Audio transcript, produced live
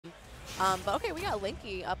But okay, we got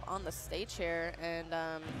Linky up on the stage here, and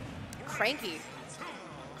Kranky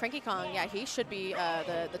Kong, yeah, he should be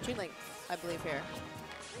the Toon Link, I believe here.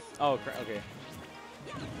 Oh, okay.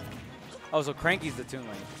 Oh, so Kranky's the Toon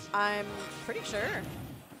Link. I'm pretty sure.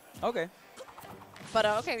 Okay. But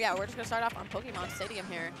okay, yeah, we're just gonna start off on Pokemon Stadium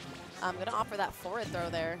here. I'm gonna offer that forward throw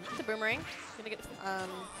there. It's a boomerang. Gonna get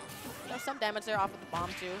you know, some damage there off of the bomb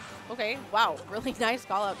too. Okay, wow, really nice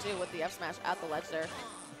call out too with the F smash at the ledge there.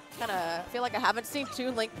 Kind of feel like I haven't seen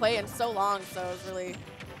Toon Link play in so long, so it's really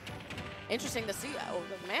interesting to see. Oh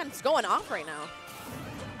man, it's going off right now.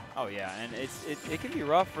 Oh yeah, and it can be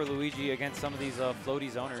rough for Luigi against some of these floaty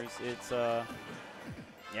zoners. It's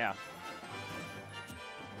yeah.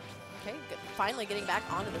 Okay, good. Finally getting back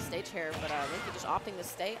onto the stage here, but Linky just opting to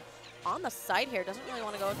stay on the side here. Doesn't really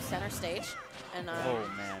want to go to center stage. And oh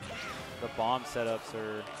man, the bomb setups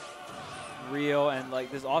are real, and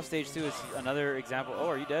like this off stage too is another example. Oh,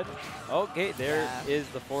 are you dead? Okay, there is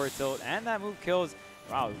the forward tilt, and that move kills.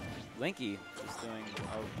 Wow, Linky is doing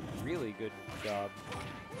a really good job.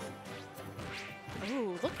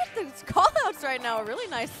 Ooh, look at these callouts right now. Really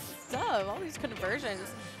nice stuff. All these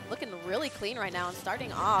conversions looking really clean right now, and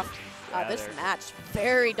starting off this match,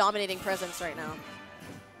 very dominating presence right now.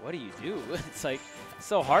 What do you do? It's like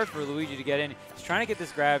so hard for Luigi to get in. He's trying to get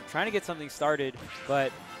this grab, trying to get something started,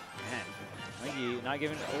 but man, Linky not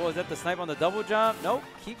giving. Oh, is that the snipe on the double jump? Nope,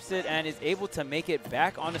 keeps it and is able to make it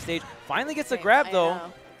back on the stage. Finally gets a grab though.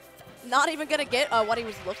 Not even gonna get what he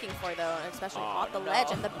was looking for though, especially off the ledge.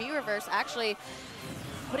 And the B reverse actually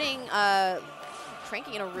putting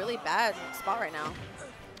Kranky in a really bad spot right now.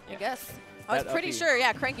 I guess. I was pretty sure,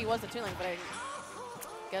 yeah, Kranky was the Toon Link, but I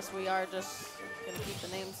guess we are just gonna keep the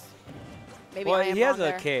names. Maybe well, I am he has wrong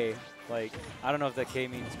a K. Like, I don't know if that K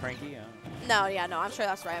means Kranky. No, yeah, no, I'm sure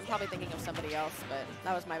that's right. I'm probably thinking of somebody else, but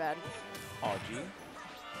that was my bad. Oh, gee.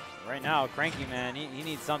 Right now, Kranky, man, he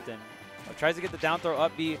needs something. Tries to get the down throw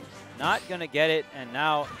up B, not gonna get it, and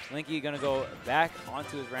now Linky gonna go back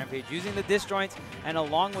onto his rampage using the disjoints, and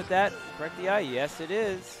along with that, correct the eye, yes it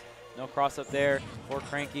is. No cross up there for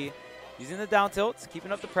Kranky. Using the down tilts,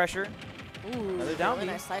 keeping up the pressure. Ooh, another down really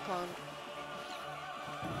B. nice cyclone.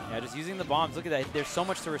 Yeah, just using the bombs. Look at that. There's so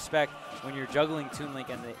much to respect when you're juggling Toon Link,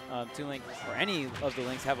 and the Toon Link or any of the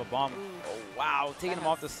links have a bomb. Oh, wow, taking him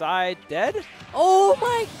off the side. Dead? Oh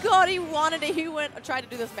my god, he wanted it. He tried to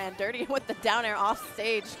do this man dirty with the down air off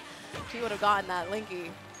stage. If he would have gotten that,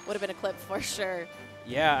 Linky would have been a clip for sure.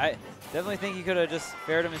 Yeah, I definitely think he could have just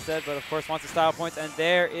spared him instead, but of course wants the style points, and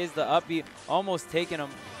there is the up B, almost taking him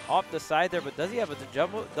off the side there, but does he have a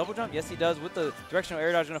double jump? Yes, he does. With the directional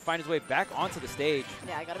air dodge, going to find his way back onto the stage.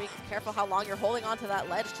 Yeah, I got to be careful how long you're holding onto that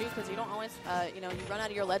ledge too, because you don't always, you know, you run out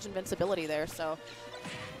of your ledge invincibility there. So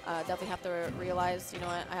definitely have to realize, you know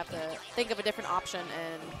what, I have to think of a different option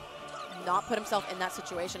and not put himself in that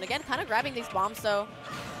situation. Again, kind of grabbing these bombs though.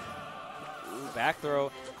 Ooh, back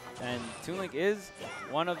throw. And Toon Link is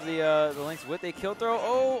one of the links with a kill throw.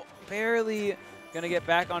 Oh, barely going to get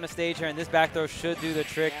back on the stage here, and this back throw should do the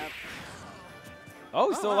trick. Yep. Oh,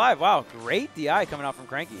 he's still alive. Wow, great DI coming out from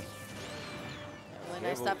Kranky. Really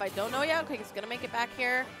nice stuff. I don't know yet. Okay, he's going to make it back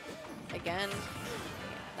here. Again,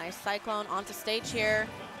 nice cyclone onto stage here.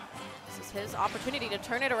 This is his opportunity to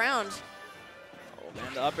turn it around. Oh,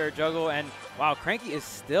 man, the up air juggle, and wow, Kranky is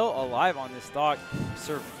still alive on this stock,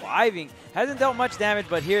 surviving. Hasn't dealt much damage,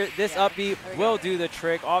 but here, this up B will do the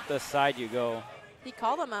trick. Off the side you go. He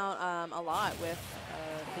called him out a lot with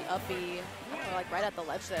the up B, like right at the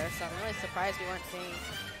ledge there. So I'm really surprised we weren't seeing,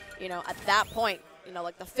 you know, at that point, you know,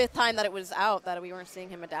 like the 5th time that it was out, that we weren't seeing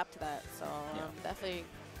him adapt to that. So definitely,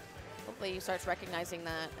 hopefully he starts recognizing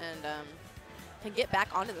that and can get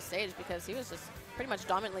back onto the stage, because he was just pretty much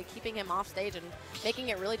dominantly keeping him off stage and making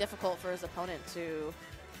it really difficult for his opponent to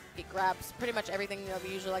get grabs. Pretty much everything that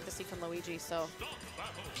we usually like to see from Luigi. So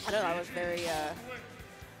I don't know, I was very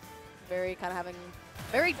kind of having,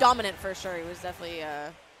 very dominant for sure. He was definitely,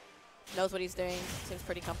 knows what he's doing, seems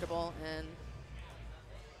pretty comfortable, and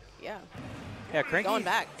yeah, Kranky going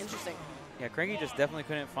back, interesting. Yeah, Kranky just definitely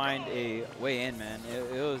couldn't find a way in, man.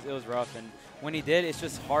 It was rough, and when he did, it's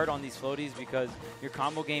just hard on these floaties because your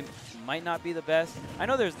combo game might not be the best. I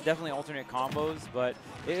know there's definitely alternate combos, but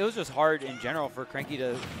it was just hard in general for Kranky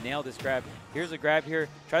to nail this grab. Here's a grab here,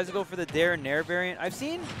 tries to go for the dare nair variant. I've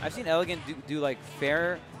seen Elegant do like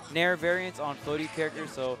fair nair variants on floaty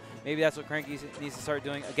characters, so maybe that's what Kranky needs to start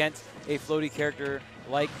doing against a floaty character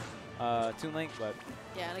like Toon Link. But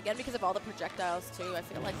yeah, and again, because of all the projectiles too, I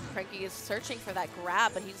feel like Kranky is searching for that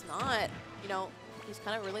grab, but he's not, you know, he's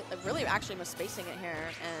kind of really actually misspacing it here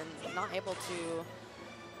and not able to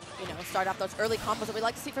you know, start off those early combos that we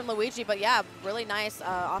like to see from Luigi. But yeah, really nice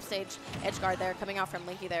offstage edge guard there coming out from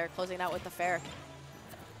Linky there, closing it out with the fair.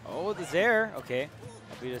 Oh, the Zair. Okay.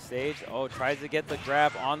 Up to stage. Oh, tries to get the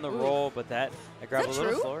grab on the roll, but that grab a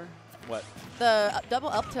little slower. What? The double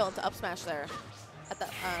up tilt into up smash there at the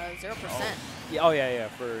 0%. Yeah,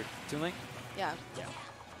 for Toon Link? Yeah.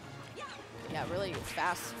 Yeah, really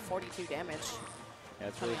fast, 42 damage. Yeah,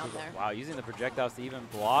 it's really out cool. there. Wow, using the projectiles to even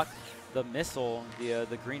block the missile,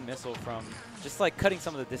 the green missile from just like cutting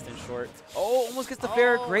some of the distance short. Oh, almost gets the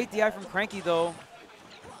fair. Great DI from Kranky though.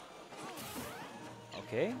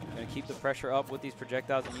 Okay, gonna keep the pressure up with these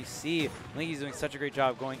projectiles, and you see Linky's doing such a great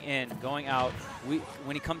job going in, going out.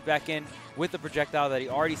 When he comes back in with the projectile that he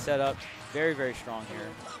already set up, very, very strong here.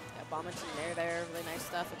 Yeah, bomb into the there, really nice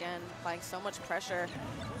stuff again, applying so much pressure.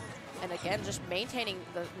 And again, just maintaining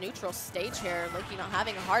the neutral stage here. Linky not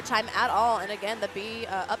having a hard time at all. And again, the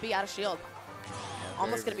up B out of shield. Yeah,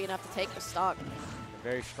 almost going to be enough to take the stock. A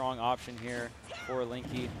very strong option here for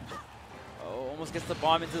Linky. Oh, almost gets the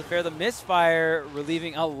bomb into the fair. The misfire,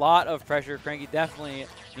 relieving a lot of pressure. Kranky definitely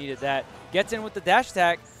needed that. Gets in with the dash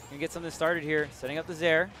attack and get something started here. Setting up the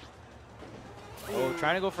Zair. Oh,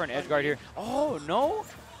 trying to go for an edge guard here. Oh, no.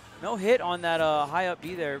 No hit on that high up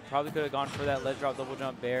B there. Probably could have gone for that ledge drop double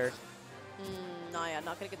jump bear. No, yeah,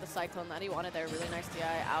 not going to get the side tone that he wanted there. Really nice DI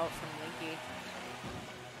out from Linky.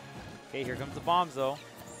 Okay, here comes the bombs, though.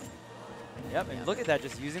 Yep, and look at that,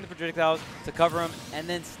 just using the projectiles to cover him, and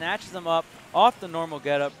then snatches them up off the normal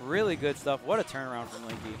getup. Really good stuff. What a turnaround from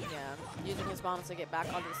Linky. Yeah, using his bombs to get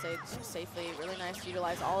back onto the stage safely. Really nice to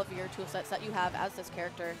utilize all of your tool sets that you have as this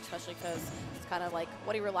character, especially because it's kind of like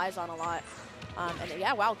what he relies on a lot. And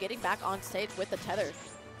yeah, wow, getting back on stage with the tether.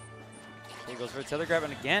 He goes for a tether grab,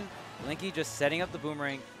 and again, Linky just setting up the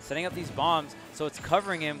boomerang, setting up these bombs, so it's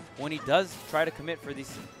covering him when he does try to commit for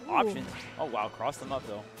these options. Oh, wow, crossed them up,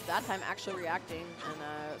 though. That time actually reacting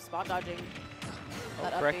and spot dodging. Oh,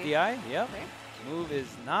 correct DI, yep. Okay. Move is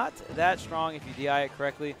not that strong if you DI it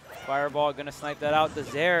correctly. Fireball going to snipe that out. The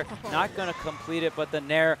Zair not going to complete it, but the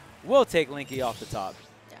Nair will take Linky off the top.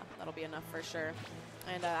 Yeah, that'll be enough for sure.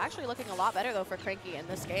 And actually looking a lot better, though, for Kranky in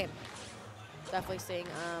this game. Definitely seeing,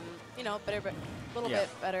 you know, a little bit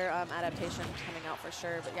better adaptation coming out for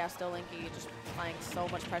sure. But yeah, still Linky just applying so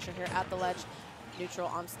much pressure here at the ledge. Neutral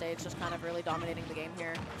on stage, just kind of really dominating the game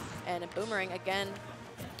here. And Boomerang, again,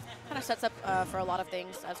 kind of sets up for a lot of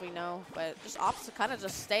things, as we know. But just opts to kind of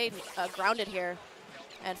just stay grounded here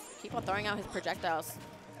and keep on throwing out his projectiles.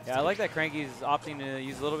 Yeah, I like that Kranky's opting to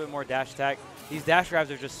use a little bit more dash attack. These dash grabs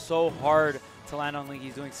are just so hard to land on Linky.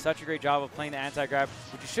 He's doing such a great job of playing the anti-grab,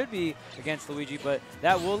 which should be against Luigi, but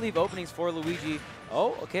that will leave openings for Luigi.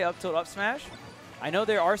 Oh, okay, up tilt, up smash. I know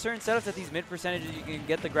there are certain setups at these mid percentages you can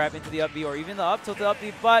get the grab into the up B or even the up tilt to up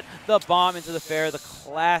B, but the bomb into the fair, the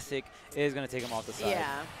classic, is going to take him off the side.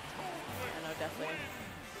 Yeah, I know, definitely.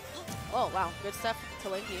 Oh, wow, good stuff to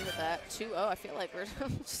Linky with that 2-0. I feel like we're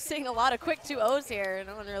seeing a lot of quick 2-0s here.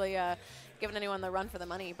 No one really giving anyone the run for the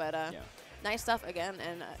money, but nice stuff again.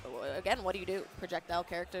 And again, what do you do? Projectile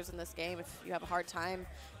characters in this game, if you have a hard time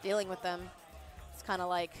dealing with them, it's kind of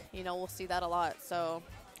like, you know, we'll see that a lot. So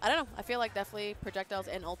I don't know. I feel like definitely projectiles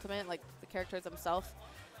in Ultimate, like the characters themselves,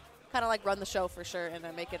 kind of like run the show for sure, and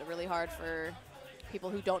make it really hard for people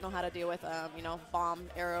who don't know how to deal with, you know, bomb,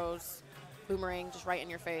 arrows, boomerang, just right in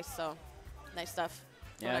your face. So nice stuff.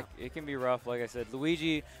 Yeah, it can be rough. Like I said,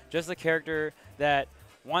 Luigi, just a character that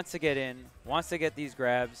wants to get in, wants to get these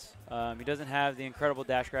grabs. He doesn't have the incredible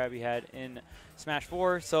dash grab he had in Smash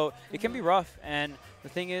 4, so it can be rough. And the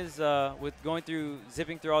thing is, with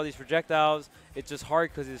zipping through all these projectiles, it's just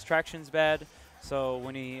hard because his traction's bad. So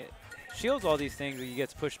when he shields all these things, he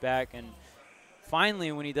gets pushed back. And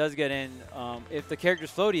finally, when he does get in, if the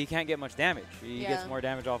character's floaty, he can't get much damage. He gets more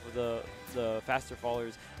damage off of the faster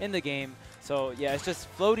fallers in the game. So yeah, it's just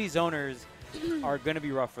floaty zoners are going to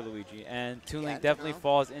be rough for Luigi, and Toon Link definitely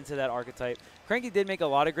falls into that archetype. Kranky did make a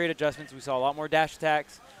lot of great adjustments. We saw a lot more dash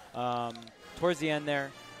attacks towards the end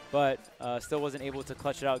there, but still wasn't able to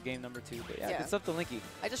clutch it out game number 2. But yeah, good stuff to Linky.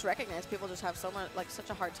 I just recognize people just have such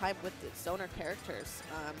a hard time with the zoner characters.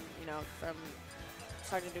 You know, from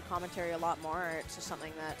starting to do commentary a lot more, it's just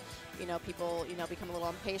something that, you know, people, you know, become a little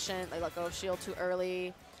impatient. They let go of shield too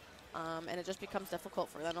early, and it just becomes difficult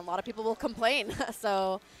for them. A lot of people will complain.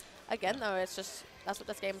 So again, though, it's just, that's what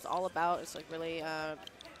this game is all about. It's like really,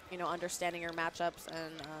 you know, understanding your matchups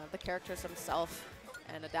and the characters themselves,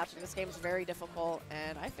 and adapting to this game is very difficult.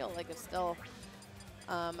 And I feel like it's still,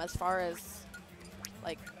 as far as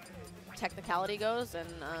like technicality goes, and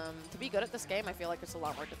to be good at this game, I feel like it's a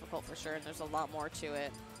lot more difficult for sure. And there's a lot more to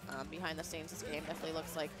it behind the scenes. This game definitely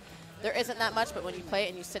looks like there isn't that much, but when you play it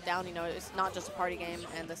and you sit down, you know, it's not just a party game,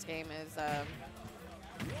 and this game is,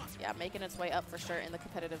 yeah, making its way up for sure in the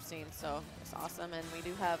competitive scene. So it's awesome, and we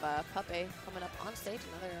do have Puppe coming up on stage,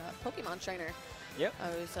 another Pokemon trainer. Yep.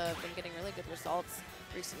 Who's been getting really good results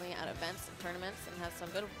recently at events and tournaments, and has some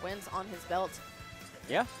good wins on his belt.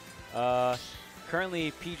 Yeah.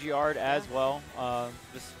 Currently PGR'd as well.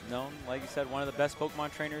 Just known, like you said, one of the best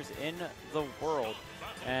Pokemon trainers in the world.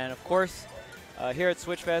 And of course, here at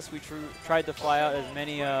Switchfest, we tried to fly out as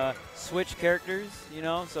many Switch characters, you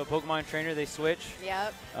know. So Pokemon trainer, they switch.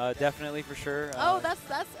 Yep. Definitely for sure. Oh, that's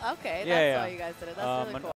okay. Yeah, That's why you guys did it. That's really cool.